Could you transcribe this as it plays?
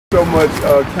So much,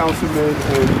 Councilman,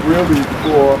 and really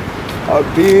for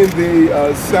being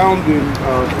the sounding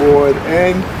board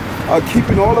and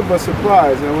keeping all of us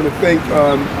apprised. And I want to thank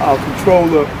our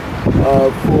controller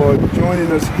for joining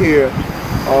us here,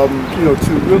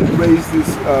 to really raise this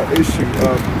issue.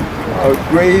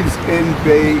 Gravesend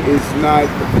Bay is not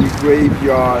the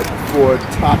graveyard for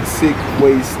toxic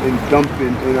waste and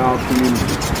dumping in our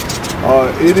community.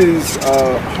 It is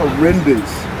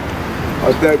horrendous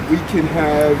that we can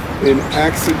have an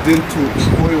accidental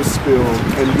oil spill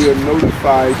and we are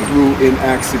notified through an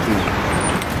accident.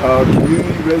 Community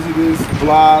residents,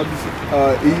 blogs,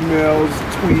 emails,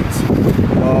 tweets,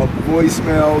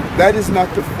 voicemail, that is not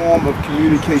the form of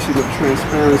communication of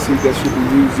transparency that should be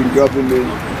used in government,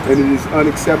 and it is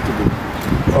unacceptable.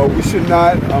 We should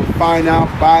not find out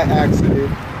by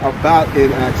accident about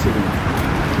an accident.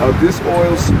 This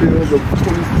oil spill of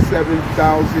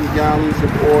 27,000 gallons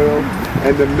of oil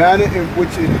and the manner in which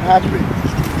it happened,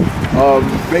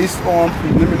 based on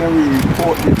preliminary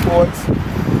reports,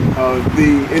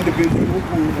 the individual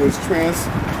who was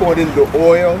transporting the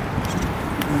oil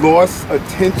lost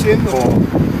attention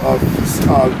or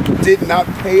did not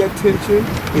pay attention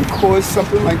and caused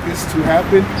something like this to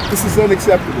happen. This is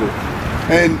unacceptable.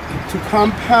 And to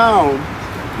compound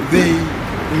the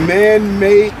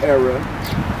man-made error,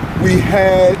 we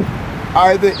had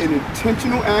either an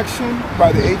intentional action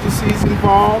by the agencies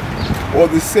involved or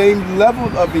the same level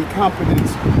of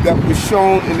incompetence that was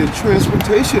shown in the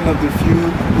transportation of the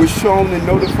fuel was shown in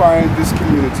notifying this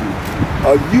community.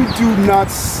 You do not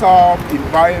solve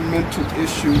environmental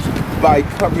issues by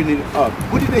covering it up.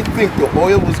 What did they think? The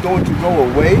oil was going to go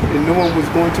away and no one was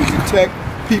going to detect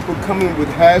people coming with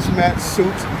hazmat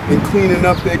suits and cleaning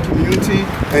up their community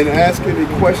and asking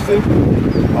a question?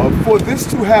 For this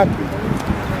to happen,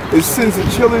 it sends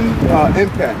a chilling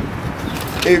impact.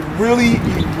 It really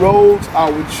erodes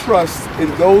our trust in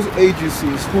those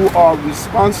agencies who are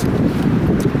responsible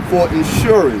for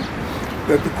ensuring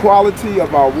that the quality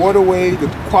of our waterway, the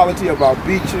quality of our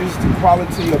beaches, the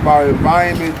quality of our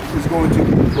environment is going to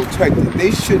be protected.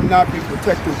 They should not be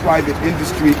protecting private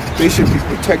industry. They should be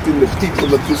protecting the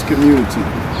people of this community.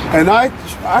 And I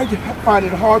find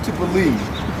it hard to believe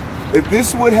if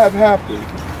this would have happened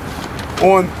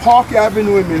on Park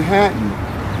Avenue in Manhattan,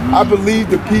 I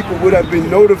believe the people would have been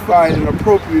notified in an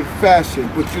appropriate fashion.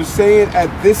 But you're saying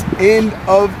at this end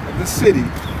of the city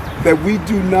that we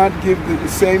do not give the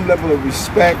same level of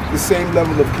respect, the same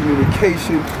level of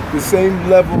communication, the same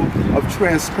level of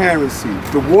transparency.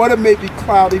 The water may be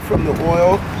cloudy from the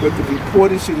oil, but the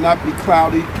reporting should not be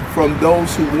cloudy from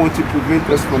those who want to prevent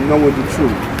us from knowing the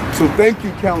truth. So thank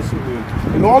you, Councilman.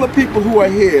 And all the people who are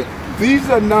here, these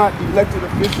are not elected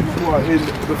officials who are in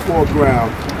the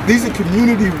foreground. These are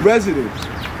community residents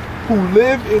who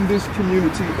live in this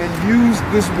community and use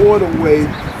this waterway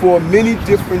for many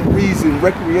different reasons.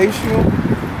 Recreational,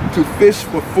 to fish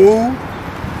for food,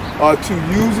 to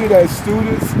use it as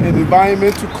students in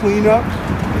environmental cleanup.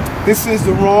 This is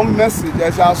the wrong message.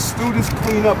 As our students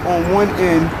clean up on one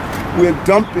end, we're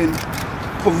dumping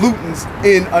pollutants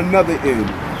in another end.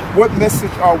 What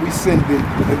message are we sending?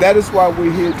 And that is why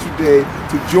we're here today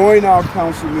to join our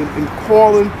councilmen in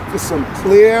calling for some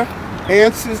clear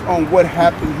answers on what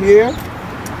happened here,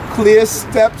 clear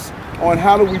steps on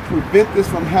how do we prevent this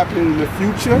from happening in the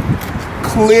future,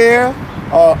 clear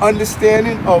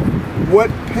understanding of what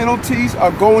penalties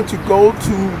are going to go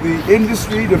to the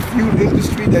industry, the fuel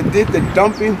industry that did the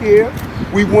dumping here.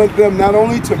 We want them not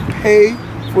only to pay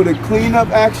for the cleanup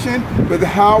action, but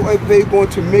how are they going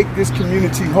to make this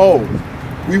community whole?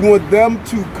 We want them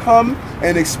to come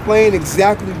and explain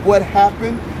exactly what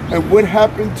happened and what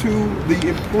happened to the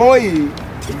employee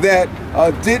that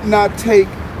did not take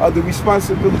the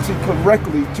responsibility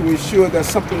correctly to ensure that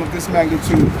something of this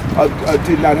magnitude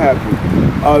did not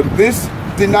happen. This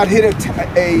did not hit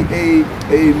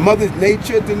a Mother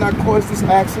Nature, did not cause this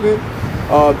accident.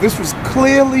 This was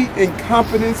clearly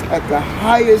incompetence at the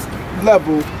highest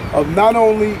level of not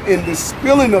only in the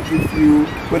spilling of the fuel,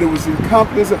 but it was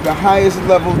incompetence at the highest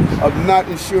level of not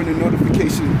ensuring the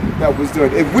notification that was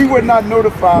done. If we were not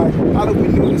notified, how do we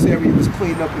know this area was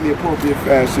cleaned up in the appropriate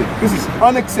fashion? This is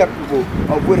unacceptable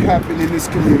of what happened in this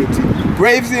community.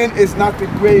 Gravesend is not the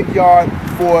graveyard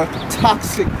for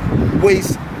toxic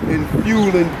waste and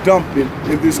fuel and dumping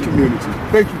in this community.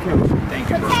 Thank you, Council. Thank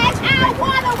you. Protect our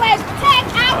waterways.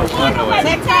 Protect our waterways.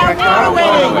 Protect our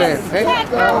waterways.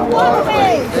 Protect our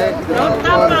waterways. Don't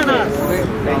dump on us.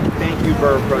 Thank you. you,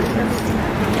 Borough President.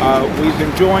 We've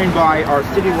been joined by our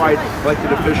citywide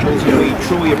elected officials, and we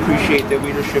truly appreciate their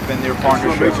leadership and their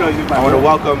partnership. I want to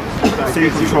welcome City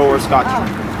Controller Scott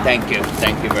Stringer.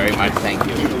 Thank you very much, thank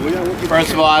you.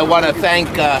 First of all, I want to thank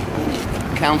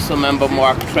Councilmember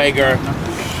Mark Traeger,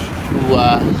 who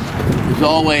is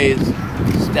always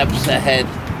steps ahead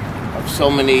of so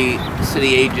many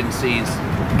city agencies,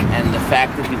 and the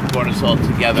fact that he's brought us all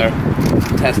together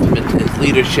is a testament to his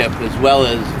leadership, as well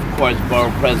as, of course,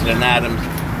 Borough President Adams,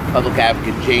 Public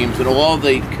Advocate James, and all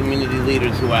the community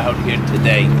leaders who are out here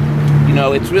today. You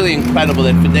know, it's really incredible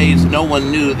that for days no one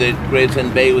knew that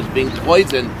Gravesend Bay was being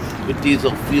poisoned with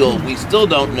diesel fuel. We still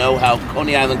don't know how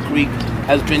Coney Island Creek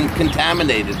has been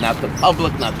contaminated. Not the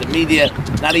public, not the media,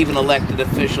 not even elected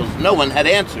officials. No one had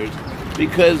answers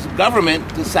because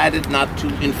government decided not to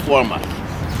inform us.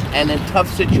 And in tough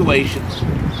situations,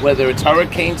 whether it's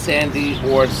Hurricane Sandy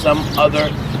or some other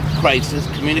crisis,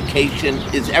 communication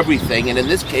is everything. And in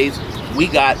this case, we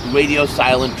got radio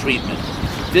silent treatment.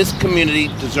 This community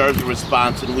deserves a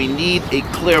response, and we need a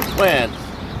clear plan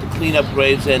to clean up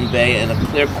Gravesend Bay and a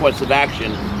clear course of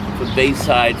action for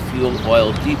Bayside Fuel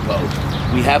Oil Depot.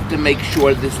 We have to make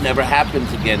sure this never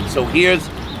happens again. So here's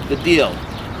the deal.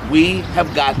 We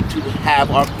have got to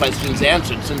have our questions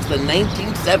answered. Since the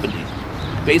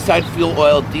 1970s, Bayside Fuel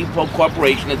Oil Depot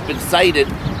Corporation has been cited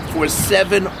for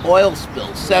 7 oil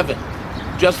spills, 7.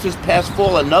 Just this past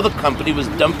fall, another company was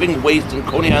dumping waste in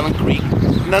Coney Island Creek.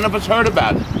 None of us heard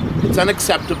about it. It's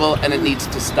unacceptable and it needs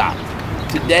to stop.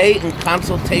 Today, in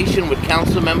consultation with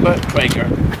Councilmember Traeger,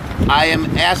 I am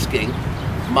asking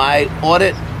my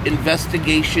audit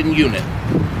investigation unit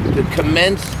to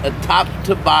commence a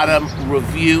top-to-bottom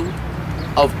review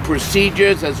of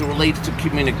procedures as it relates to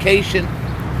communication,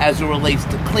 as it relates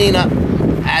to cleanup,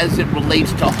 as it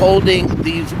relates to holding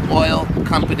these oil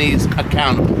companies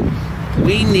accountable.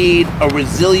 We need a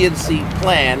resiliency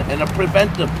plan and a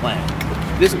preventive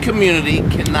plan. This community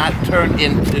cannot turn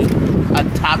into a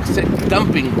toxic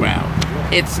dumping ground.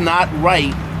 It's not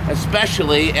right,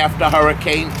 especially after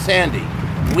Hurricane Sandy.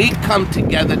 We come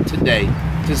together today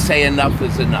to say enough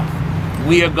is enough.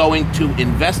 We are going to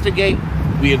investigate.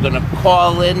 We are going to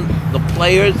call in the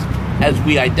players as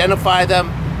we identify them.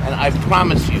 And I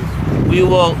promise you, we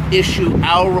will issue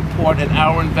our report and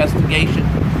our investigation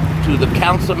to the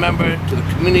council member, to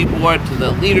the community board, to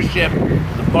the leadership,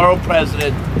 to the borough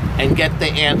president, and get the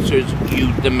answers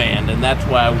you demand. And that's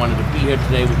why I wanted to be here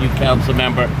today with you, council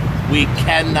member. We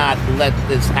cannot let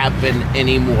this happen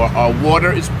anymore. Our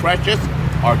water is precious,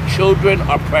 our children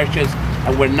are precious,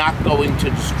 and we're not going to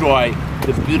destroy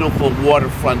the beautiful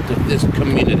waterfront of this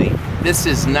community. This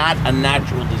is not a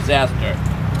natural disaster.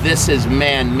 This is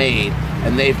man-made,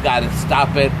 and they've got to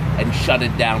stop it and shut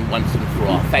it down once and for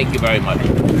all. Thank you very much.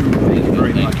 Thank you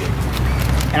very much.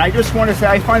 And I just want to say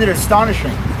I find it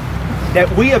astonishing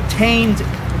that we obtained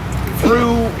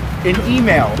through an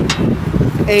email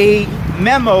a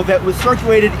memo that was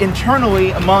circulated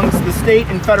internally amongst the state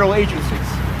and federal agencies.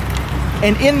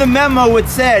 And in the memo it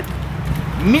said,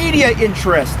 media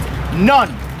interest, none.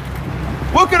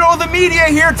 Look at all the media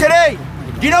here today.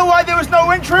 Do you know why there was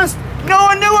no interest? No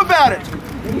one knew about it.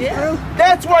 Yeah.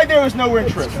 That's why there was no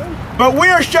interest. But we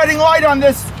are shedding light on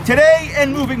this today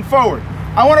and moving forward.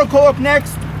 I want to call up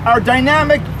next our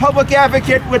dynamic public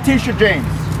advocate, Letitia James.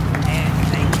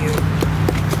 Thank you.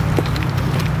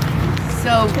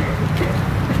 So,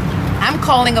 I'm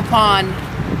calling upon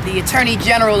the Attorney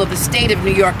General of the state of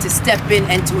New York to step in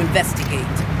and to investigate.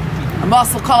 I'm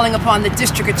also calling upon the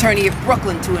District Attorney of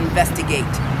Brooklyn to investigate.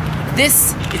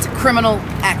 This is a criminal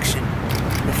action.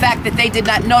 The fact that they did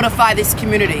not notify this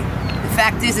community, the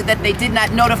fact is that they did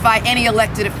not notify any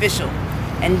elected official,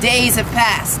 and days have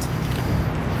passed,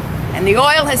 and the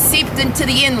oil has seeped into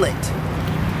the inlet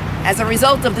as a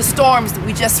result of the storms that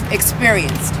we just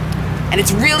experienced, and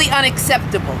it's really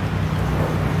unacceptable.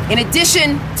 In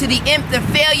addition to the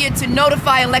failure to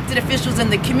notify elected officials in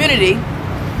the community,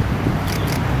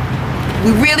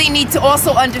 we really need to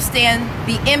also understand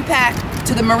the impact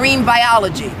to the marine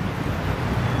biology.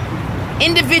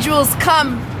 Individuals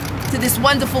come to this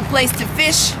wonderful place to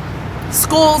fish.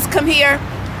 Schools come here.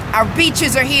 Our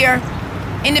beaches are here.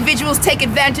 Individuals take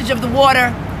advantage of the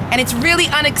water, and it's really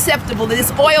unacceptable that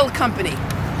this oil company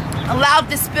allowed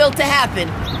this spill to happen,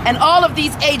 and all of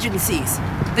these agencies,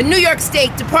 the New York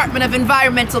State Department of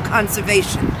Environmental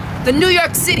Conservation, the New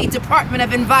York City Department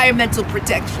of Environmental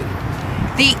Protection,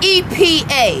 the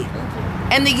EPA,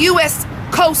 and the U.S.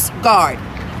 Coast Guard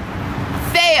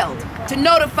failed to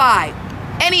notify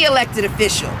any elected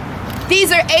official.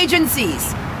 These are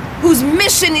agencies whose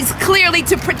mission is clearly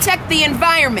to protect the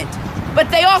environment, but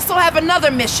they also have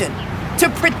another mission, to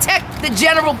protect the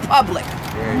general public.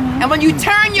 And when you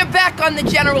turn your back on the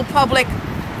general public,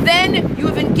 then you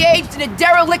have engaged in a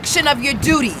dereliction of your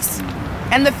duties.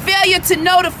 And the failure to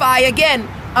notify, again,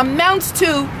 amounts to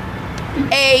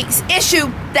an issue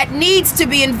that needs to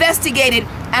be investigated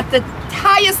at the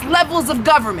highest levels of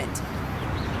government.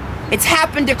 It's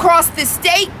happened across this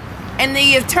state, and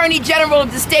the Attorney General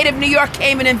of the state of New York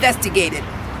came and investigated.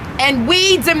 And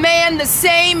we demand the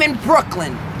same in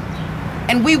Brooklyn.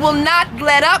 And we will not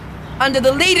let up under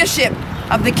the leadership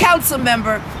of the council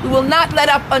member. We will not let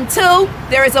up until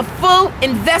there is a full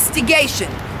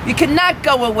investigation. You cannot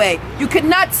go away. You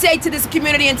cannot say to this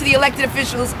community and to the elected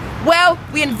officials, well,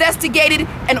 we investigated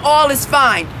and all is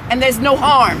fine and there's no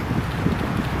harm.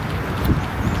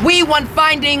 We want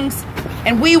findings,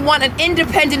 and we want an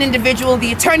independent individual,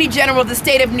 the Attorney General of the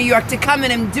state of New York, to come in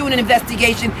and do an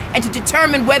investigation and to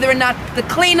determine whether or not the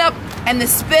cleanup and the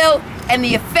spill and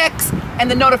the effects and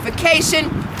the notification,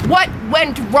 what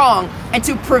went wrong, and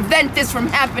to prevent this from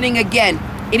happening again.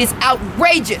 It is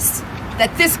outrageous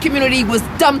that this community was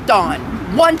dumped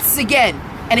on once again,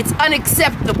 and it's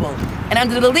unacceptable. And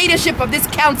under the leadership of this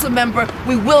council member,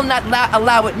 we will not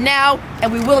allow it now,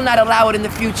 and we will not allow it in the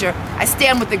future. I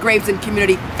stand with the Gravesend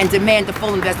community and demand a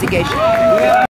full investigation.